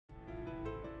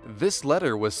This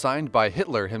letter was signed by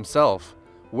Hitler himself.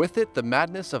 With it, the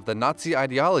madness of the Nazi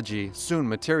ideology soon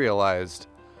materialized.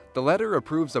 The letter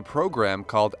approves a program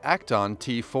called Acton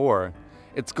T4.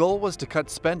 Its goal was to cut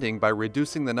spending by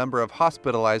reducing the number of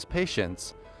hospitalized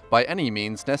patients by any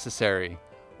means necessary,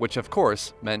 which of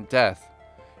course meant death.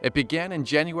 It began in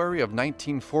January of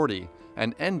 1940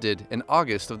 and ended in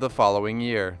August of the following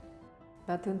year.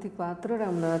 The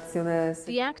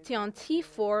Action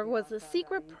T4 was a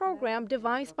secret program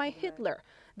devised by Hitler.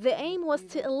 The aim was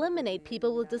to eliminate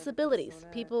people with disabilities,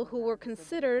 people who were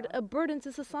considered a burden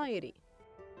to society.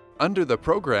 Under the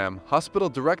program, hospital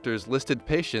directors listed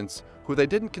patients who they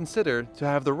didn't consider to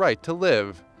have the right to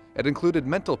live. It included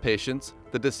mental patients,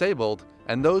 the disabled,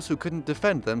 and those who couldn't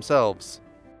defend themselves.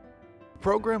 The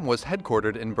program was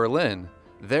headquartered in Berlin.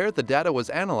 There, the data was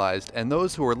analyzed, and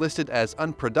those who were listed as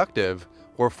unproductive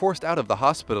were forced out of the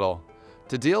hospital.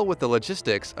 To deal with the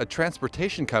logistics, a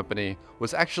transportation company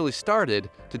was actually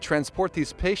started to transport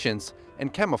these patients in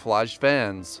camouflaged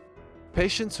vans.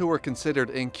 Patients who were considered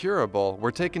incurable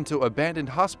were taken to abandoned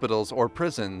hospitals or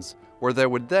prisons, where they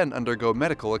would then undergo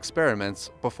medical experiments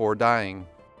before dying.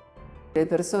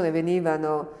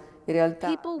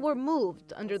 People were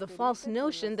moved under the false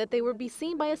notion that they would be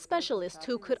seen by a specialist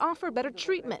who could offer better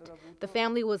treatment. The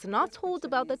family was not told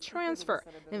about the transfer.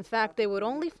 In fact, they would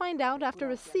only find out after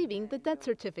receiving the death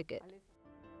certificate.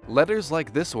 Letters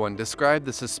like this one describe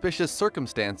the suspicious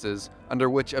circumstances under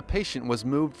which a patient was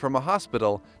moved from a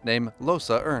hospital named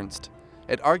Losa Ernst.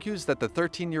 It argues that the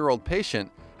 13-year-old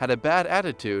patient had a bad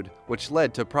attitude which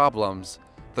led to problems.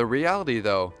 The reality,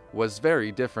 though, was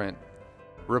very different.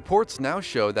 Reports now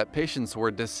show that patients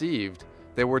were deceived.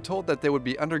 They were told that they would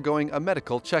be undergoing a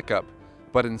medical checkup,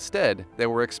 but instead they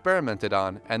were experimented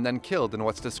on and then killed in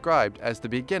what's described as the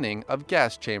beginning of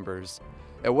gas chambers.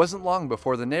 It wasn't long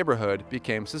before the neighborhood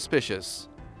became suspicious.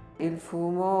 The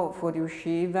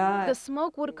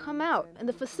smoke would come out, and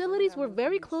the facilities were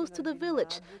very close to the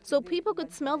village, so people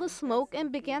could smell the smoke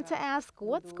and began to ask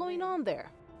what's going on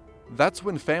there. That's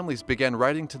when families began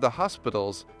writing to the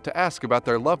hospitals to ask about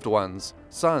their loved ones,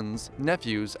 sons,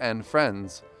 nephews, and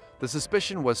friends. The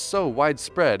suspicion was so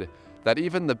widespread that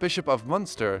even the Bishop of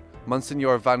Munster,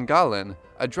 Monsignor van Galen,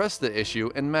 addressed the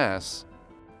issue en masse.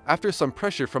 After some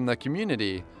pressure from the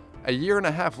community, a year and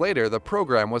a half later the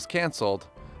program was cancelled.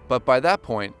 But by that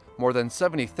point, more than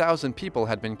 70,000 people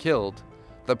had been killed.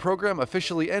 The program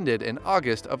officially ended in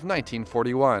August of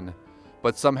 1941.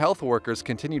 But some health workers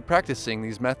continued practicing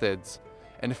these methods.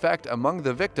 In fact, among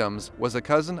the victims was a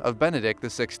cousin of Benedict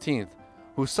XVI,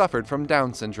 who suffered from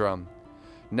Down syndrome.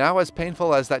 Now, as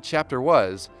painful as that chapter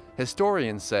was,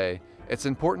 historians say it's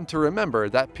important to remember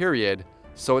that period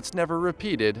so it's never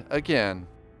repeated again.